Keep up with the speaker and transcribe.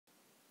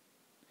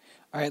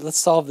All right, let's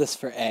solve this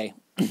for A.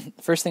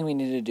 First thing we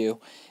need to do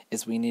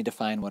is we need to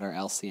find what our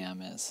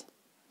LCM is.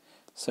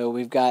 So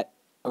we've got,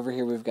 over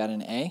here we've got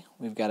an A,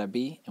 we've got a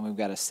B, and we've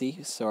got a C.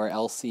 So our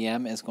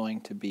LCM is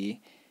going to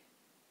be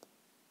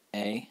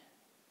A,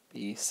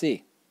 B,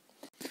 C.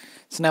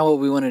 So now what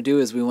we want to do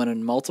is we want to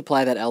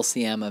multiply that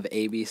LCM of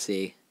A, B,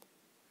 C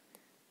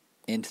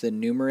into the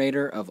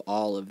numerator of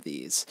all of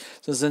these.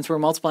 So since we're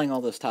multiplying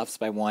all those tops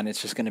by 1,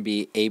 it's just going to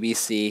be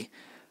ABC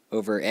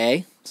over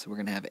A. So we're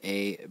going to have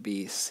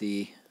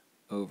ABC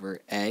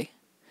over A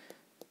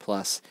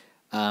plus,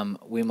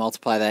 we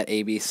multiply that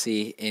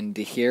ABC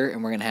into here,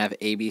 and we're going to have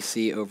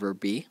ABC over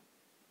B.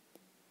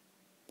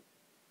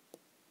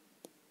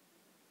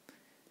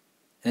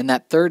 And in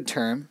that third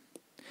term,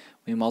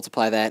 we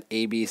multiply that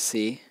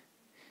ABC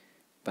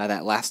by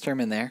that last term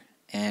in there,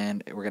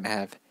 and we're going to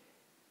have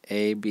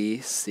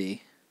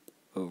ABC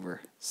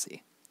over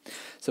C.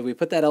 So we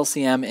put that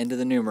LCM into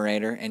the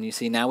numerator, and you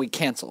see now we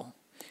cancel.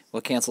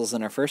 What cancels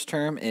in our first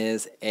term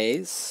is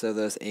A's, so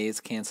those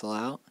A's cancel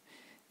out,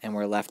 and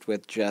we're left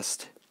with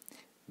just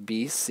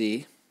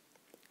BC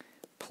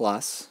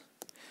plus.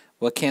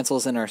 What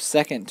cancels in our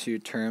second two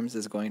terms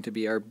is going to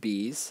be our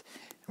B's,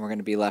 and we're going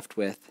to be left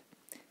with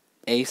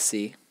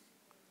AC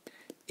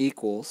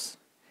equals.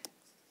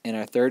 In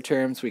our third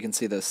terms, we can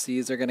see those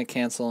C's are going to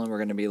cancel, and we're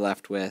going to be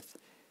left with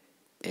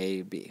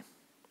AB.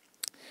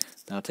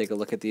 Now take a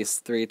look at these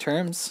three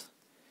terms,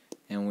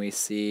 and we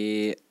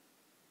see,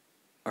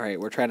 all right,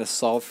 we're trying to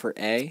solve for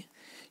A.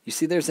 You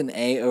see there's an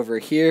A over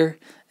here,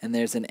 and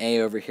there's an A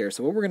over here.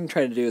 So what we're going to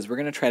try to do is we're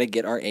going to try to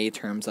get our A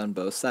terms on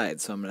both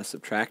sides. So I'm going to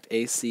subtract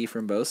AC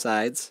from both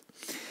sides.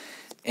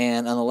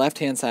 And on the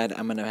left-hand side,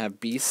 I'm going to have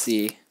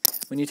BC.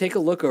 When you take a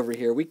look over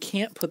here, we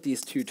can't put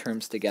these two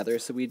terms together,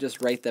 so we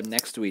just write them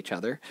next to each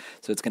other.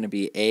 So it's going to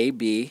be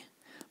AB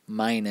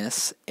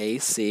minus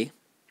AC.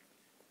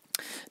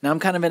 Now I'm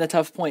kind of in a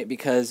tough point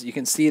because you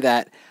can see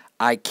that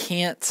I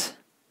can't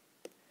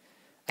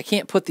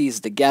put these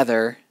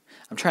together.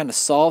 I'm trying to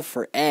solve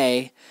for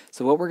A,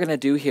 so what we're going to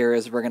do here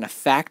is we're going to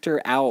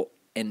factor out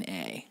an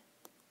A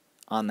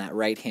on that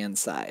right-hand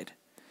side.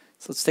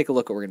 So let's take a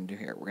look at what we're going to do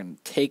here. We're going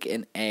to take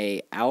an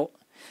A out.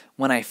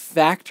 When I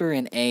factor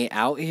an A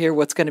out here,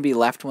 what's going to be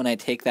left when I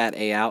take that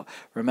A out?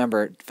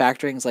 Remember,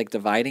 factoring is like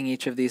dividing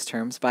each of these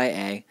terms by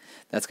A.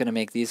 That's going to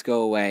make these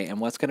go away, and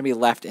what's going to be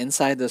left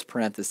inside those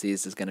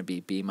parentheses is going to be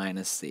B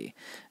minus C.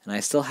 And I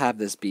still have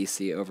this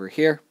BC over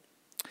here.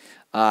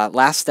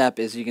 Last step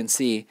is you can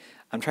see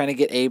I'm trying to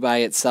get A by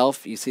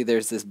itself. You see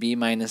there's this B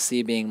minus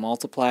C being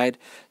multiplied.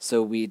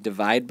 So we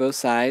divide both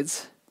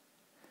sides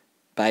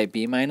by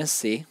B minus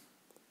C.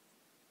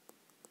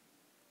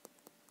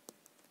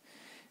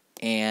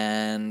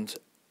 And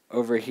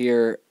over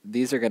here,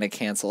 these are going to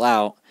cancel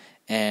out.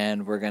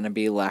 And we're going to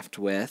be left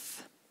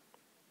with,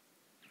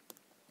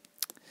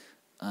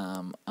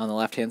 on the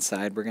left-hand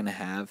side, we're going to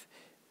have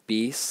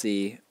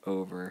BC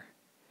over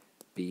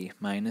B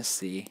minus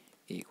C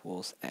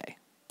equals A.